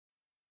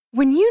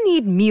When you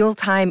need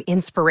mealtime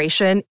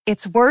inspiration,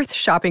 it's worth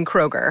shopping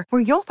Kroger,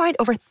 where you'll find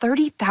over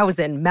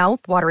 30,000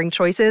 mouth-watering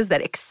choices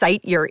that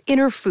excite your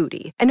inner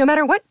foodie. And no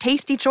matter what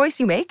tasty choice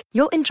you make,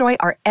 you'll enjoy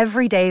our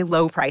everyday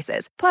low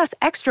prices, plus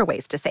extra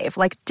ways to save,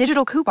 like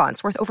digital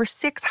coupons worth over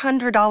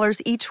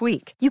 $600 each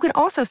week. You can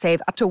also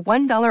save up to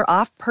 $1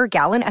 off per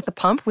gallon at the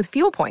pump with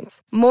fuel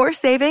points. More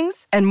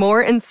savings and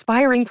more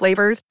inspiring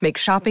flavors make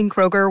shopping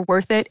Kroger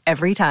worth it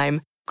every time.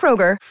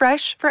 Kroger,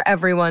 fresh for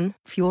everyone.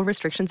 Fuel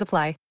restrictions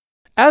apply.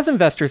 As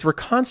investors, we're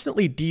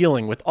constantly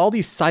dealing with all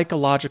these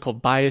psychological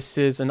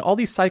biases and all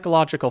these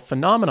psychological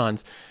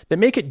phenomenons that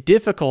make it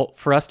difficult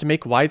for us to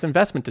make wise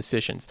investment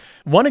decisions.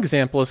 One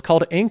example is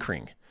called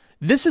anchoring.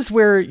 This is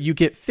where you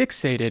get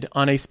fixated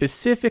on a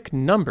specific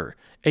number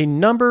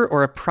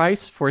or a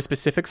price for a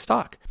specific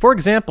stock. For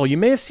example, you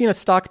may have seen a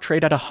stock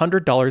trade at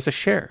 $100 a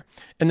share,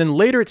 and then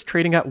later it's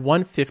trading at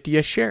 $150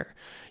 a share.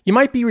 You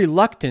might be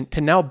reluctant to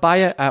now buy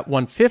it at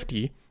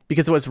 $150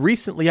 because it was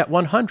recently at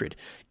 $100,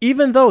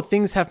 even though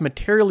things have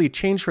materially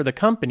changed for the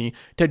company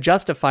to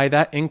justify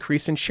that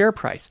increase in share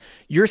price.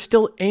 You're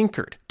still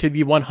anchored to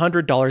the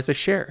 $100 a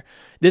share.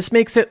 This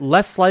makes it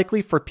less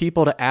likely for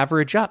people to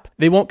average up.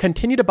 They won't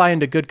continue to buy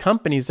into good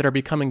companies that are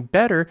becoming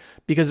better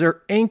because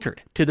they're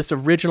anchored to this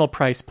original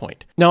price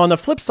point. Now, on the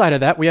flip side of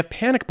that, we have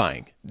panic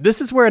buying.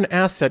 This is where an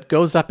asset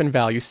goes up in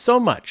value so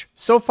much,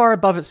 so far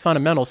above its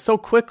fundamentals so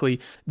quickly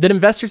that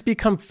investors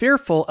become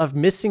fearful of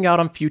missing out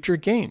on future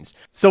gains.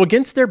 So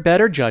against their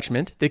better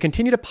judgment, they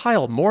continue to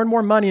pile more and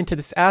more money into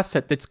this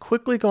asset that's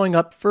quickly going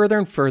up further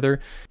and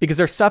further because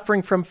they're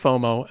suffering from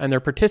FOMO and they're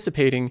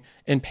participating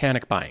in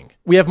panic buying.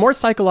 We have more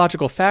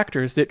psychological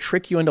factors that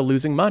trick you into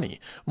losing money.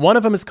 One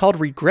of them is called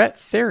regret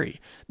theory.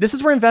 This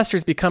is where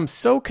investors become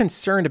so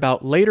concerned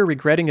about later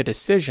regretting a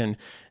decision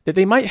that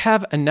they might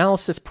have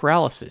analysis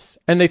paralysis,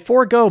 and they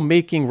forego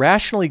making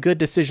rationally good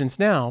decisions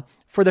now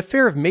for the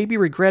fear of maybe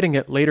regretting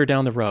it later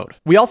down the road.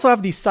 We also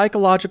have the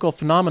psychological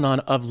phenomenon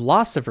of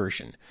loss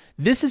aversion.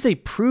 This is a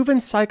proven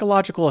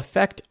psychological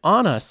effect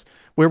on us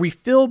where we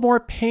feel more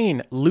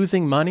pain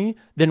losing money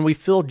than we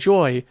feel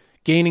joy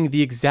gaining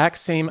the exact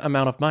same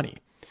amount of money.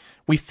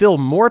 We feel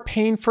more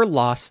pain for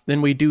loss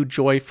than we do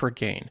joy for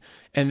gain.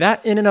 And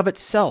that in and of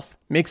itself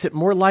makes it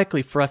more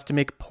likely for us to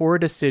make poor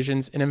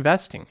decisions in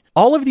investing.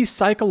 All of these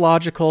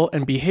psychological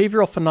and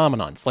behavioral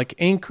phenomenons like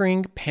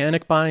anchoring,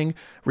 panic buying,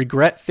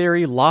 regret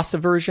theory, loss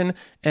aversion,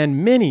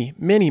 and many,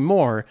 many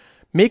more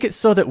make it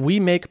so that we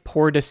make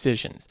poor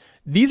decisions.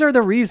 These are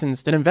the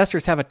reasons that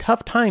investors have a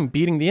tough time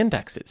beating the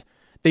indexes.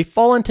 They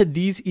fall into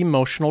these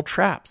emotional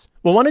traps.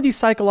 Well, one of these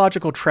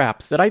psychological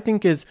traps that I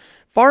think is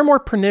far more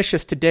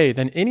pernicious today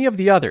than any of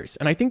the others,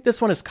 and I think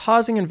this one is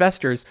causing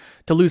investors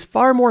to lose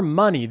far more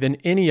money than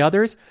any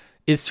others,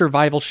 is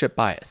survivalship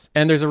bias.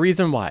 And there's a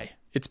reason why.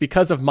 It's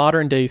because of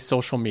modern day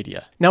social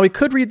media. Now, we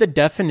could read the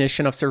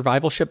definition of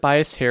survivalship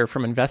bias here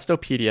from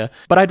Investopedia,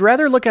 but I'd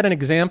rather look at an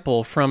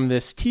example from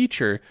this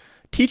teacher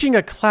teaching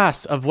a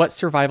class of what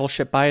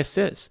survivalship bias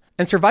is.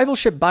 And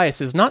survivalship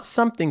bias is not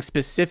something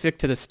specific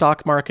to the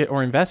stock market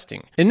or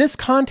investing. In this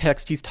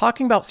context, he's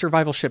talking about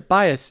survivalship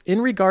bias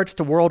in regards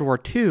to World War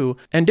II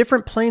and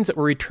different planes that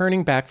were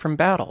returning back from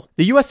battle.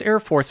 The US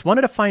Air Force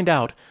wanted to find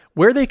out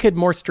where they could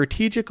more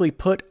strategically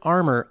put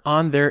armor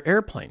on their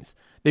airplanes.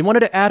 They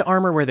wanted to add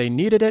armor where they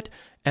needed it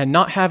and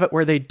not have it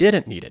where they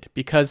didn't need it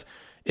because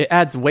it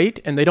adds weight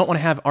and they don't want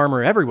to have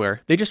armor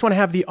everywhere. They just want to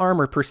have the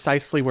armor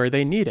precisely where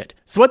they need it.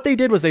 So what they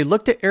did was they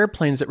looked at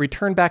airplanes that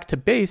returned back to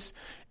base,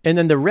 and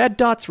then the red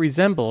dots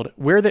resembled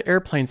where the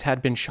airplanes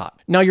had been shot.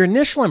 Now, your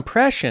initial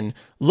impression,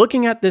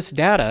 looking at this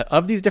data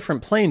of these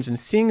different planes and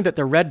seeing that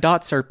the red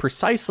dots are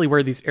precisely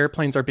where these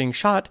airplanes are being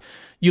shot,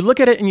 you look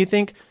at it and you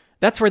think,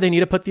 that's where they need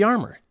to put the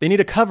armor. They need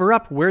to cover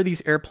up where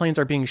these airplanes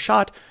are being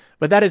shot,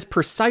 but that is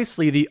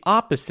precisely the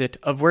opposite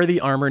of where the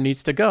armor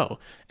needs to go.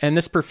 And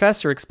this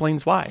professor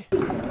explains why.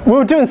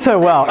 We're doing so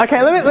well.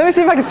 Okay, let me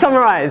see if I can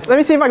summarize.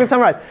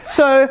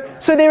 So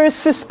there's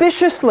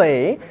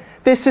suspiciously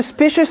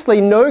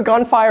no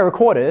gunfire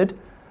recorded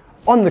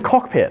on the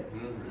cockpit.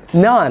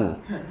 None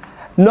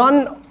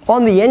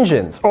on the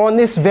engines or on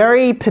this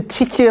very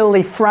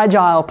particularly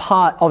fragile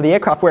part of the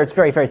aircraft where it's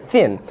very, very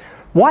thin.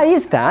 Why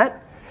is that?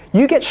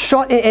 You get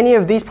shot in any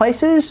of these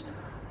places,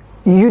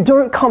 you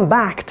don't come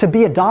back to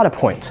be a data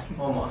point.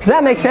 Does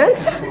that make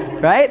sense?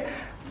 Right?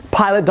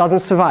 Pilot doesn't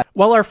survive.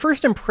 While our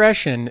first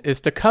impression is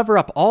to cover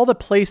up all the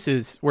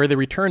places where the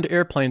returned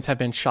airplanes have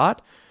been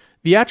shot,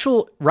 the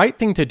actual right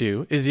thing to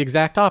do is the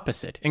exact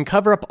opposite and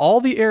cover up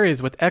all the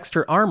areas with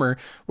extra armor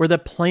where the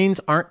planes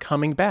aren't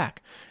coming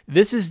back.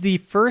 This is the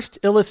first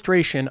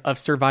illustration of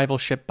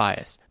survivalship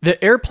bias.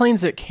 The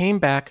airplanes that came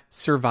back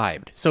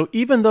survived. So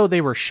even though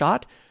they were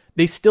shot,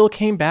 they still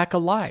came back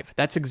alive.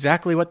 That's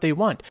exactly what they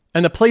want.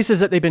 And the places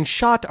that they've been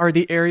shot are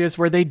the areas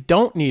where they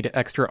don't need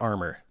extra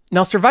armor.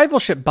 Now,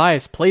 survivalship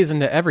bias plays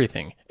into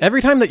everything.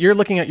 Every time that you're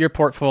looking at your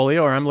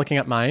portfolio or I'm looking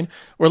at mine,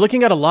 we're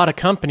looking at a lot of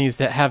companies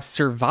that have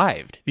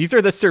survived. These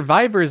are the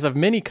survivors of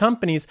many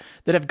companies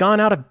that have gone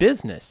out of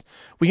business.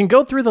 We can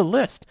go through the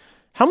list.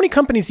 How many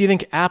companies do you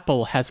think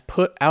Apple has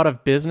put out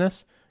of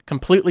business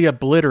completely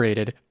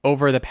obliterated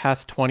over the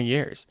past 20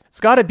 years. It's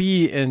got to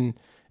be in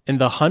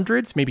the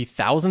hundreds, maybe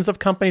thousands of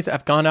companies that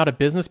have gone out of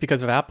business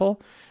because of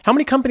Apple. How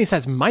many companies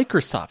has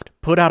Microsoft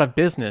put out of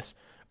business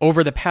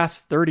over the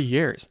past 30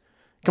 years?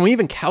 Can we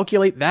even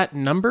calculate that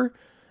number?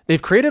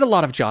 They've created a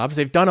lot of jobs.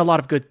 They've done a lot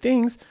of good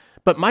things,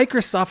 but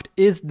Microsoft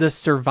is the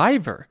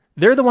survivor.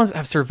 They're the ones that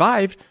have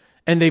survived,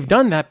 and they've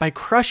done that by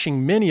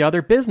crushing many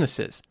other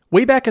businesses.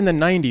 Way back in the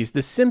 90s,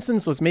 The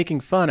Simpsons was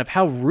making fun of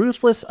how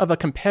ruthless of a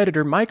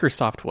competitor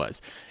Microsoft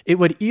was. It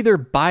would either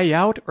buy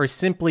out or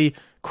simply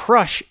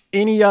crush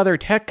any other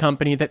tech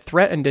company that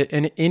threatened it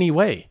in any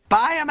way.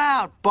 Buy 'em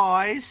out,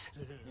 boys.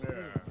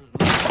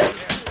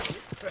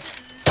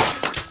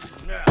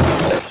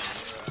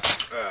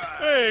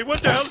 Hey,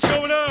 what the hell's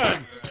going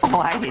on? Oh,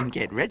 I didn't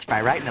get rich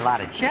by writing a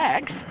lot of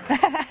checks.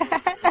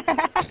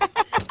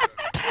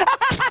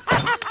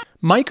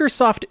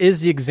 Microsoft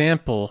is the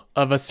example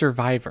of a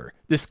survivor.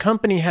 This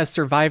company has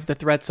survived the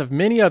threats of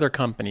many other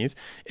companies.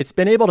 It's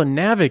been able to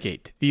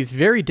navigate these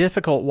very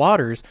difficult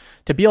waters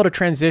to be able to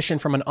transition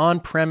from an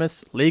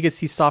on-premise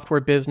legacy software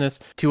business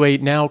to a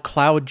now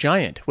cloud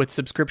giant with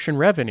subscription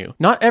revenue.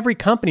 Not every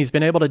company's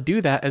been able to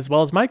do that as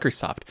well as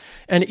Microsoft.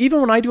 And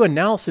even when I do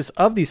analysis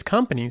of these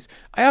companies,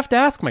 I have to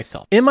ask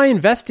myself, am I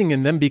investing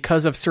in them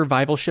because of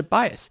survivalship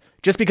bias?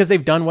 Just because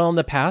they've done well in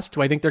the past,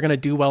 do I think they're going to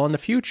do well in the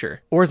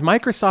future? Or is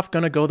Microsoft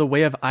going to go the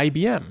way of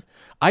IBM?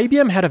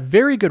 IBM had a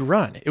very good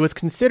run. It was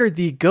considered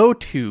the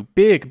go-to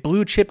big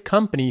blue chip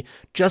company,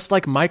 just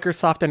like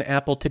Microsoft and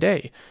Apple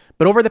today.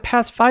 But over the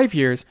past 5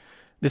 years,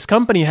 this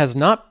company has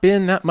not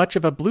been that much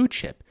of a blue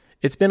chip.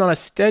 It's been on a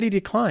steady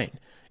decline.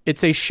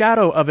 It's a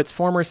shadow of its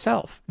former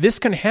self. This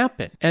can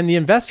happen, and the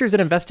investors that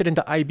invested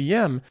into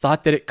IBM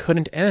thought that it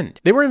couldn't end.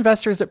 They were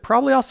investors that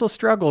probably also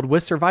struggled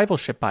with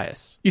survivalship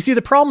bias. You see,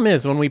 the problem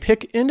is when we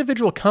pick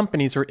individual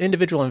companies or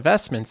individual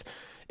investments,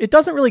 it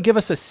doesn't really give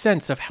us a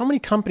sense of how many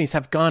companies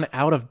have gone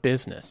out of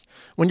business.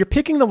 When you're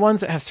picking the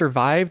ones that have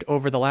survived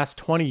over the last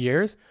 20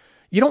 years,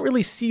 you don't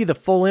really see the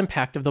full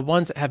impact of the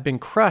ones that have been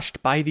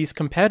crushed by these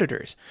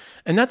competitors.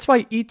 And that's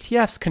why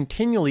ETFs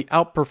continually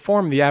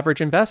outperform the average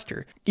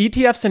investor.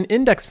 ETFs and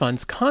index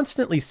funds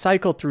constantly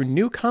cycle through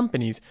new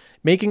companies,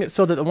 making it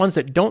so that the ones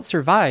that don't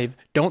survive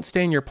don't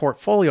stay in your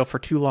portfolio for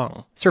too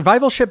long.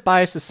 Survivalship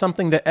bias is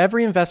something that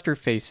every investor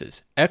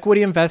faces.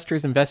 Equity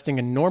investors investing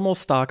in normal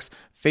stocks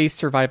face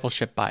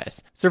survivalship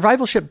bias.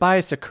 Survivalship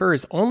bias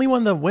occurs only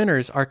when the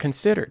winners are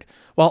considered,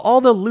 while all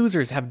the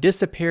losers have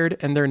disappeared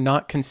and they're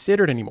not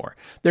considered anymore.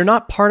 They're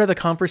not part of the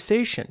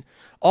conversation.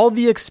 All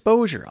the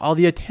exposure, all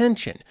the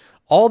attention,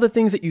 all the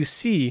things that you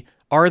see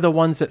are the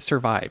ones that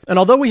survive. And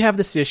although we have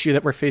this issue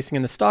that we're facing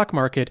in the stock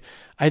market,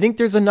 I think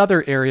there's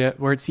another area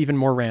where it's even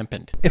more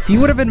rampant. If you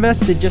would have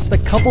invested just a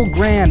couple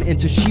grand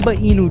into Shiba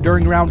Inu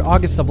during around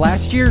August of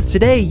last year,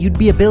 today you'd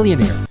be a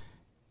billionaire.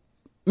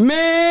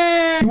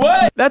 Man,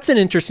 what? That's an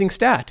interesting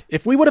stat.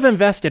 If we would have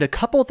invested a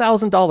couple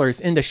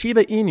 $1,000s into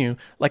Shiba Inu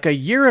like a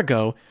year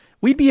ago,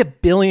 we'd be a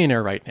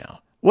billionaire right now.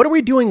 What are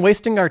we doing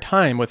wasting our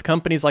time with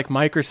companies like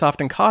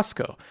Microsoft and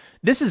Costco?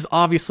 This is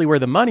obviously where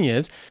the money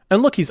is.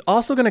 And look, he's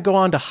also going to go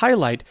on to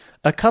highlight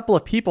a couple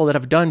of people that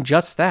have done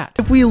just that.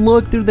 If we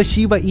look through the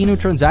Shiba Inu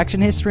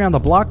transaction history on the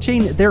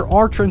blockchain, there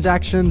are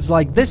transactions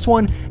like this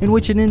one in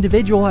which an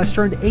individual has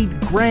turned 8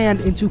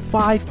 grand into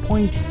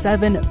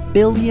 $5.7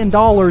 billion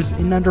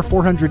in under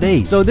 400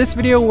 days. So this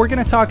video, we're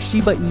going to talk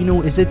Shiba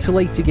Inu. Is it too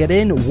late to get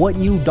in? What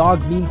new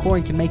dog meme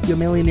coin can make you a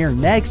millionaire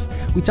next?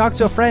 We talked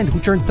to a friend who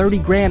turned 30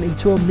 grand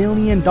into $1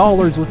 million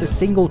with a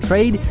single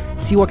trade.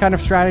 See what kind of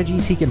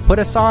strategies he can put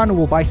us on.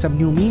 We'll buy some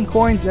new meme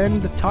coins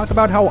and talk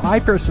about how I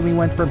personally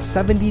went from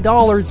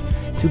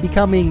 $70 to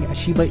becoming a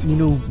Shiba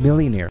Inu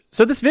millionaire.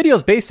 So this video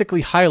is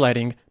basically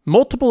highlighting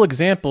multiple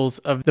examples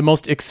of the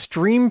most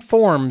extreme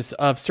forms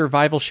of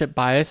survivalship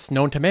bias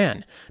known to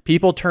man.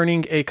 People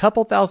turning a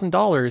couple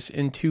 $1,000s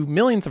into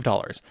millions of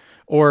dollars,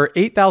 or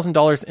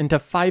 $8,000 into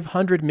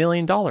 $500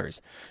 million.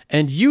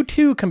 And you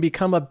too can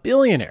become a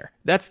billionaire.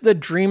 That's the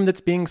dream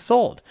that's being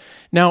sold.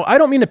 Now, I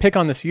don't mean to pick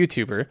on this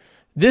YouTuber.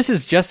 This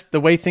is just the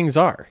way things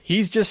are.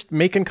 He's just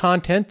making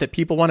content that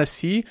people want to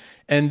see,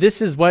 and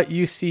this is what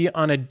you see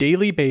on a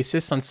daily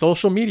basis on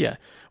social media.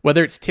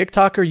 Whether it's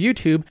TikTok or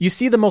YouTube, you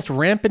see the most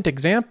rampant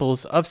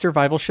examples of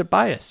survivalship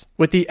bias.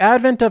 With the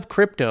advent of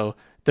crypto,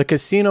 the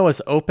casino is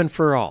open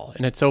for all,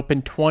 and it's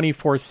open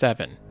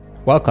 24/7.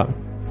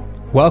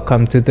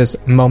 Welcome to this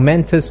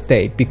momentous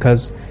day,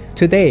 because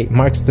today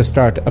marks the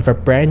start of a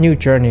brand new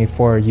journey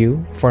for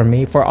you, for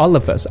me, for all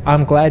of us.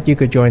 I'm glad you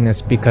could join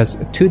us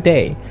because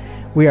today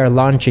we are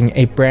launching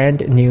a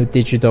brand new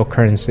digital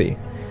currency.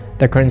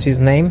 The currency's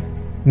name,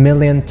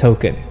 Million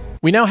Token.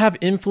 We now have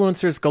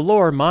influencers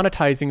galore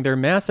monetizing their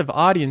massive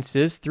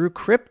audiences through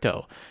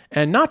crypto.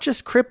 And not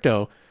just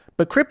crypto,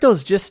 but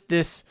crypto's just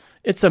this,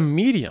 it's a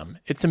medium.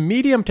 It's a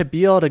medium to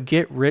be able to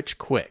get rich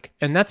quick.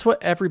 And that's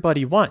what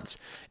everybody wants.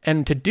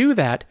 And to do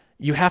that,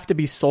 you have to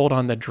be sold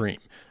on the dream.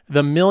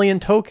 The Million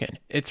Token.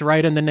 It's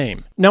right in the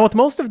name. Now, with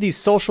most of these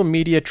social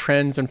media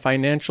trends and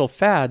financial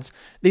fads,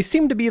 they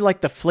seem to be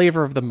like the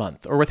flavor of the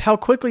month, or with how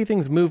quickly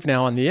things move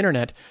now on the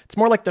internet, it's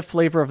more like the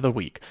flavor of the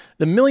week.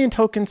 The Million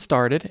Token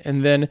started,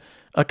 and then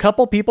a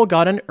couple people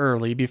got in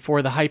early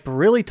before the hype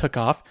really took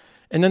off,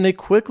 and then they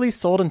quickly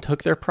sold and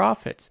took their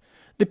profits.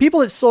 The people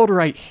that sold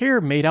right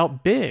here made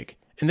out big,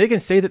 and they can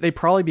say that they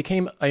probably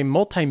became a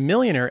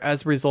multi-millionaire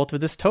as a result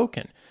of this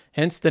token,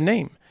 hence the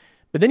name.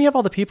 But then you have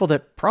all the people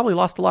that probably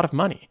lost a lot of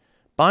money,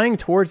 buying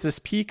towards this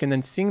peak and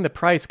then seeing the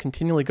price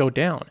continually go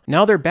down.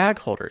 Now they're bag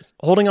holders,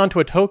 holding onto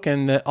a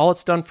token that all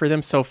it's done for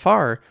them so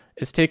far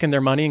is taken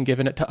their money and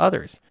given it to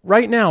others.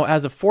 Right now,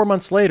 as of 4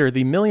 months later,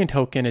 the Million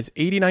Token is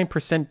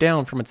 89%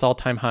 down from its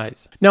all-time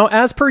highs. Now,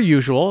 as per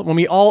usual, when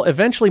we all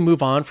eventually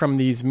move on from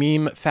these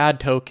meme fad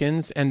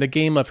tokens and the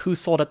game of who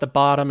sold at the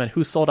bottom and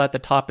who sold at the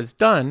top is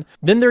done,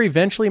 then there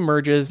eventually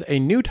emerges a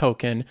new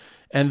token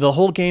and the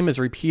whole game is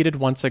repeated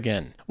once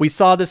again. We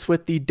saw this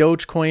with the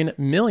Dogecoin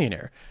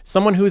millionaire,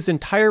 someone whose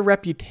entire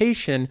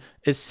reputation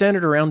is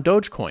centered around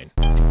Dogecoin.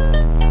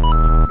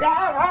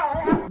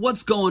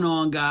 What's going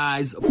on,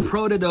 guys?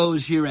 Pro the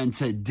Doge here, and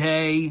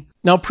today...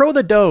 Now, Pro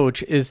the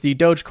Doge is the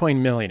Dogecoin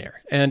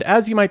millionaire, and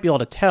as you might be able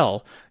to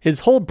tell,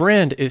 his whole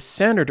brand is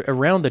centered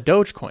around the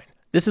Dogecoin.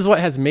 This is what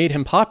has made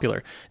him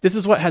popular. This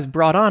is what has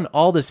brought on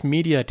all this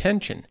media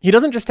attention. He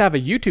doesn't just have a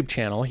YouTube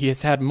channel. He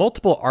has had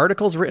multiple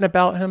articles written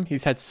about him.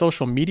 He's had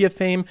social media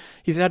fame.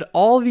 He's had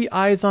all the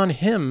eyes on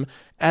him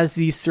as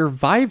the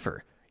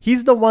survivor.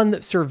 He's the one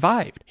that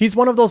survived. He's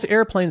one of those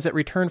airplanes that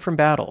returned from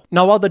battle.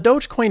 Now, while the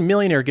Dogecoin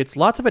millionaire gets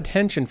lots of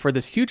attention for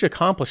this huge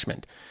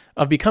accomplishment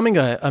of becoming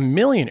a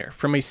millionaire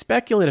from a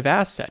speculative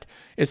asset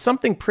is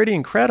something pretty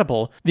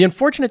incredible, the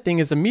unfortunate thing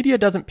is the media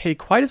doesn't pay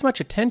quite as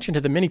much attention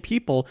to the many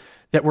people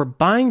that were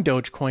buying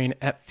Dogecoin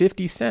at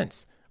 50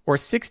 cents or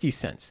 60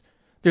 cents.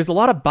 There's a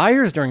lot of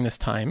buyers during this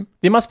time.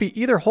 They must be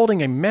either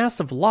holding a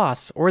massive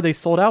loss or they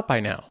sold out by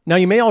now. Now,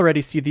 you may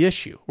already see the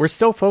issue. We're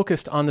so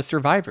focused on the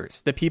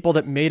survivors, the people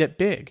that made it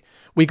big.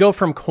 We go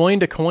from coin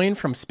to coin,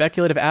 from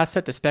speculative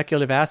asset to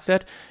speculative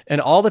asset, and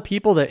all the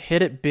people that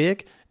hit it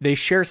big, they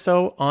share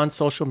so on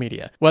social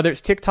media. Whether it's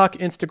TikTok,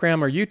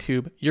 Instagram, or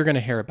YouTube, you're going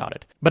to hear about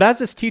it. But as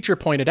this teacher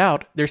pointed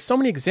out, there's so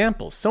many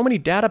examples, so many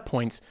data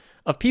points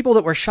of people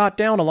that were shot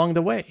down along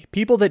the way,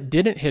 people that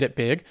didn't hit it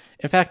big.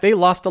 In fact, they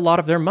lost a lot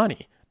of their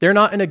money. They're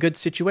not in a good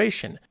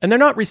situation, and they're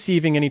not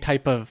receiving any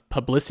type of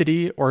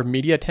publicity or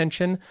media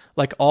attention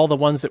like all the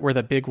ones that were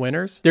the big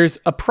winners. There's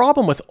a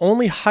problem with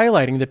only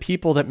highlighting the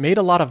people that made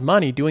a lot of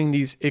money doing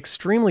these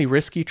extremely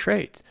risky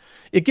trades.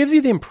 It gives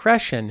you the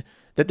impression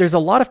that there's a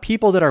lot of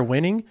people that are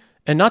winning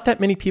and not that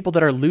many people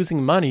that are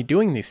losing money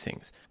doing these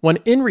things, when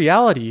in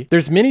reality,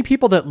 there's many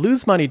people that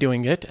lose money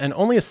doing it and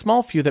only a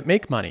small few that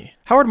make money.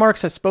 Howard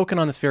Marks has spoken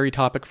on this very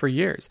topic for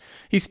years.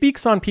 He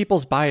speaks on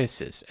people's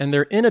biases and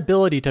their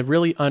inability to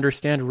really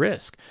understand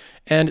risk.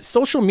 And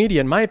social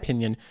media, in my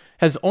opinion,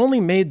 has only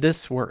made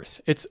this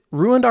worse. It's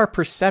ruined our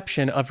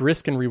perception of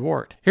risk and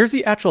reward. Here's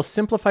the actual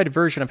simplified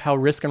version of how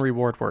risk and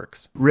reward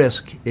works.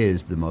 Risk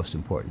is the most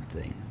important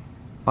thing.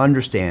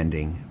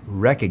 Understanding,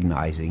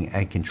 recognizing,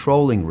 and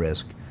controlling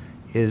risk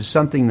is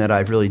something that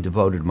I've really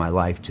devoted my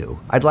life to.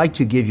 I'd like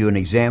to give you an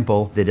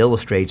example that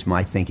illustrates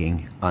my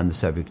thinking on the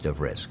subject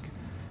of risk.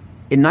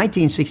 In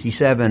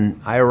 1967,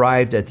 I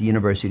arrived at the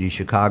University of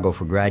Chicago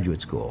for graduate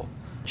school,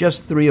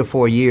 just 3 or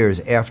 4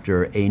 years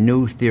after a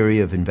new theory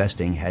of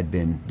investing had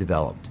been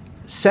developed.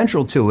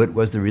 Central to it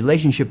was the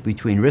relationship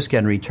between risk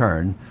and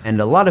return,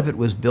 and a lot of it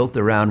was built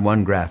around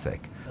one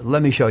graphic.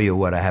 Let me show you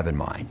what I have in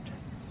mind.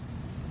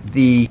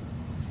 The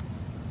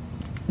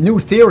new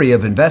theory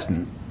of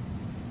investment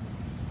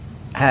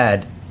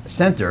had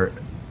center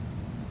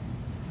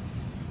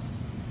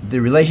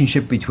the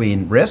relationship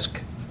between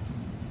risk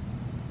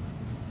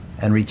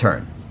and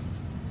return.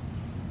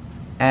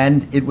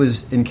 And it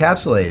was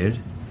encapsulated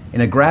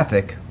in a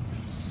graphic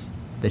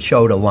that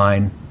showed a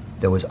line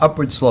that was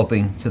upward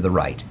sloping to the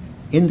right,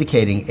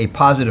 indicating a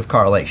positive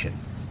correlation.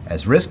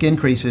 As risk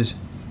increases,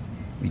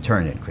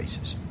 return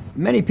increases.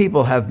 Many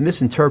people have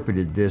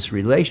misinterpreted this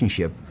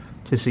relationship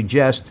to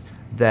suggest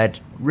that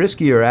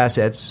riskier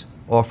assets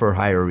offer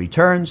higher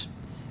returns,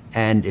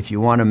 and if you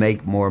want to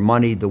make more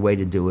money, the way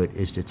to do it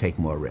is to take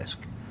more risk.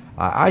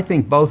 I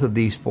think both of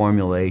these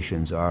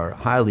formulations are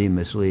highly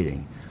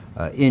misleading.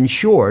 In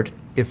short,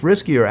 if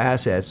riskier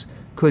assets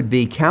could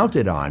be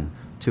counted on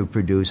to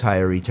produce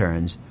higher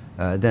returns,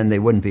 then they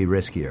wouldn't be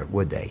riskier,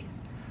 would they?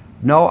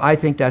 No, I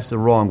think that's the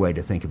wrong way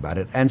to think about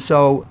it. And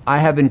so I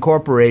have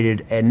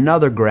incorporated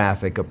another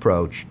graphic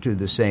approach to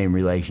the same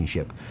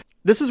relationship.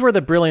 This is where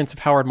the brilliance of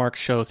Howard Marks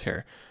shows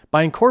here.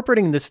 By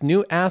incorporating this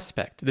new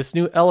aspect, this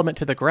new element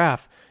to the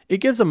graph, it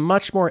gives a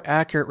much more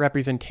accurate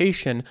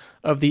representation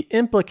of the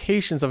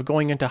implications of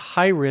going into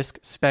high-risk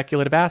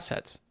speculative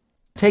assets.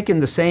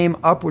 Taken the same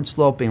upward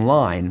sloping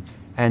line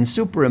and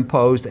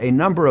superimposed a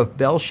number of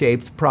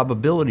bell-shaped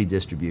probability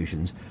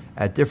distributions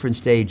at different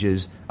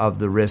stages of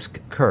the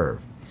risk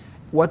curve.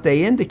 What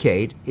they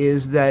indicate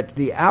is that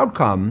the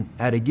outcome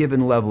at a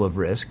given level of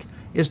risk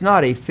is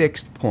not a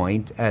fixed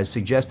point as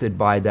suggested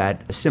by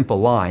that simple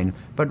line,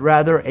 but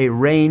rather a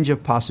range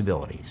of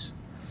possibilities.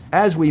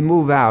 As we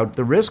move out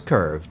the risk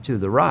curve to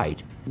the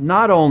right,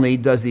 not only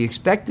does the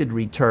expected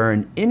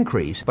return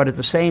increase, but at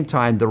the same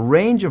time the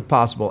range of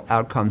possible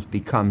outcomes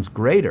becomes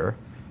greater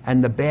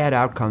and the bad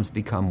outcomes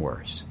become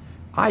worse.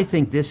 I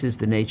think this is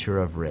the nature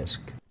of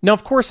risk. Now,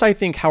 of course, I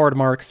think Howard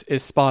Marks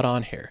is spot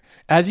on here.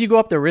 As you go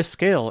up the risk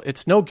scale,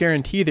 it's no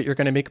guarantee that you're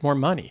going to make more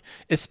money,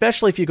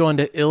 especially if you go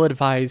into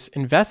ill-advised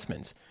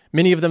investments.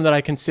 Many of them that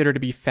I consider to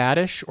be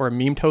faddish or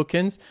meme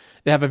tokens,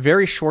 they have a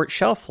very short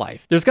shelf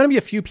life. There's going to be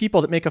a few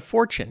people that make a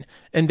fortune,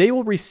 and they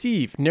will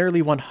receive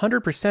nearly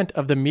 100%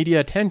 of the media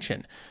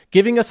attention,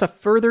 giving us a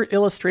further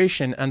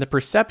illustration and the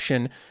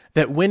perception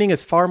that winning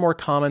is far more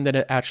common than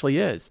it actually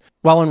is.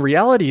 While in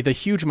reality, the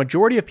huge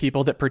majority of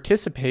people that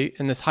participate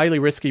in this highly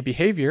risky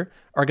behavior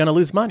are going to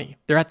lose money.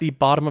 They're at the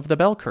bottom of the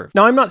bell curve.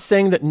 Now, I'm not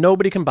saying that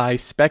nobody can buy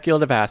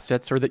speculative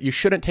assets or that you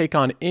shouldn't take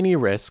on any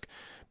risk,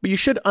 but you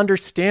should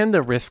understand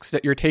the risks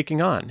that you're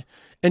taking on.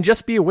 And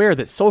just be aware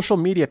that social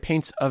media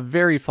paints a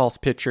very false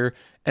picture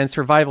and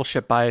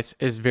survivalship bias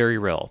is very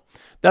real.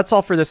 That's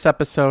all for this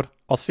episode.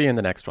 I'll see you in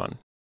the next one.